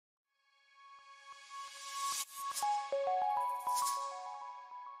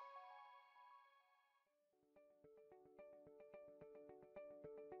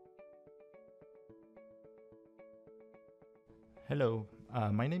Hello,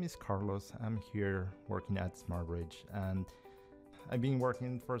 my name is Carlos. I'm here working at Smartbridge, and I've been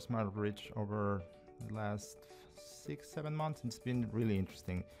working for Smartbridge over the last 6-7 months, and it's been really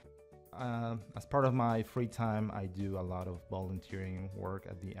interesting. As part of my free time, I do a lot of volunteering work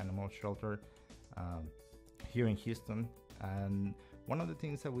at the animal shelter here in Houston. And one of the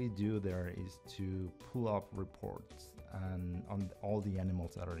things that we do there is to pull up reports on all the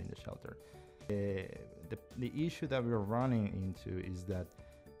animals that are in the shelter. The issue that we're running into is that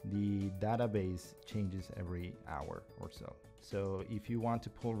the database changes every hour or so. So if you want to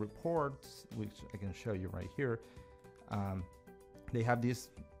pull reports, which I can show you right here, they have this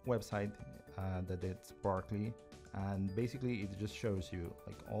website that it's Barkley, and basically it just shows you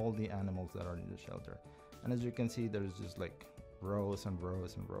like all the animals that are in the shelter. And as you can see, there's just like rows and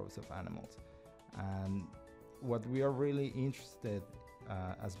rows and rows of animals. And what we are really interested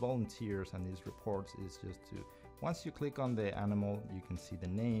as volunteers on these reports is just to, once you click on the animal, you can see the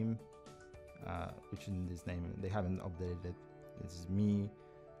name, which in this name, they haven't updated it. This is me,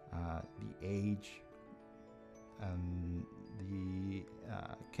 the age, and the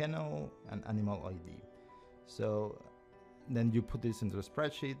kennel and animal ID. So then you put this into the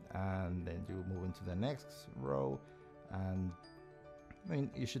spreadsheet, and then you move into the next row. And I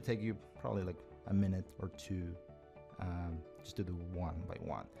mean, it should take you probably like a minute or two just to do one by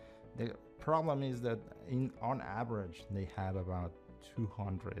one. The problem is that on average, they have about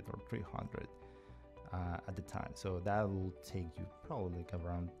 200 or 300 at the time. So that will take you probably like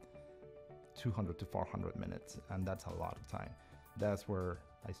around 200 to 400 minutes. And that's a lot of time. That's where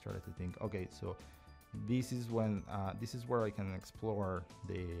I started to think, okay, so this is when this is where I can explore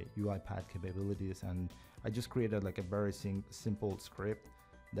the UiPath capabilities. And I just created like a very simple script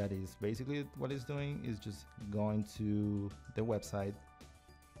that is basically what it's doing is just going to the website,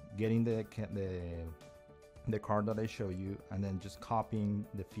 getting the card that I show you, and then just copying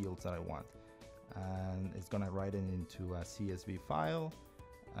the fields that I want. And it's gonna write it into a CSV file,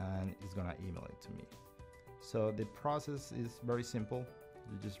 and it's gonna email it to me. So the process is very simple.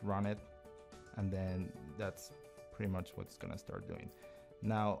 You just run it, and then that's pretty much what it's gonna start doing.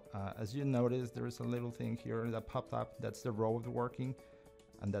 Now, as you notice, there is a little thing here that popped up. That's the row of the working,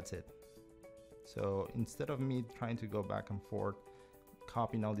 and that's it. So instead of me trying to go back and forth,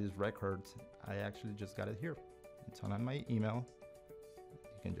 copying all these records, I actually just got it here. It's on my email.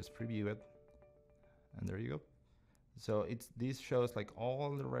 You can just preview it, and there you go. So this shows like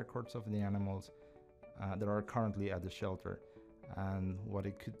all the records of the animals that are currently at the shelter, and what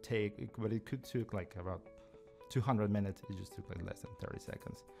it could take, but it could take like about 200 minutes. It just took like less than 30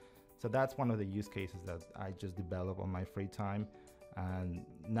 seconds. So that's one of the use cases that I just developed on my free time. And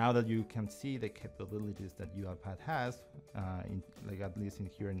now that you can see the capabilities that UiPath has, like at least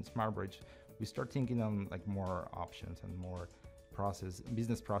here in Smartbridge, we start thinking on like more options and more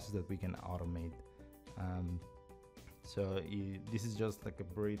business process that we can automate. So this is just like a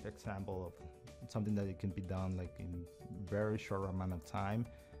brief example of something that it can be done like in very short amount of time,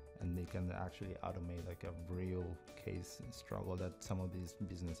 and they can actually automate like a real case struggle that some of these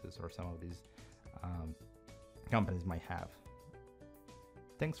businesses or some of these companies might have.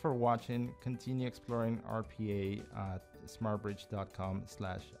 Thanks for watching. Continue exploring RPA at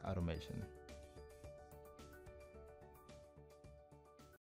smartbridge.com/automation.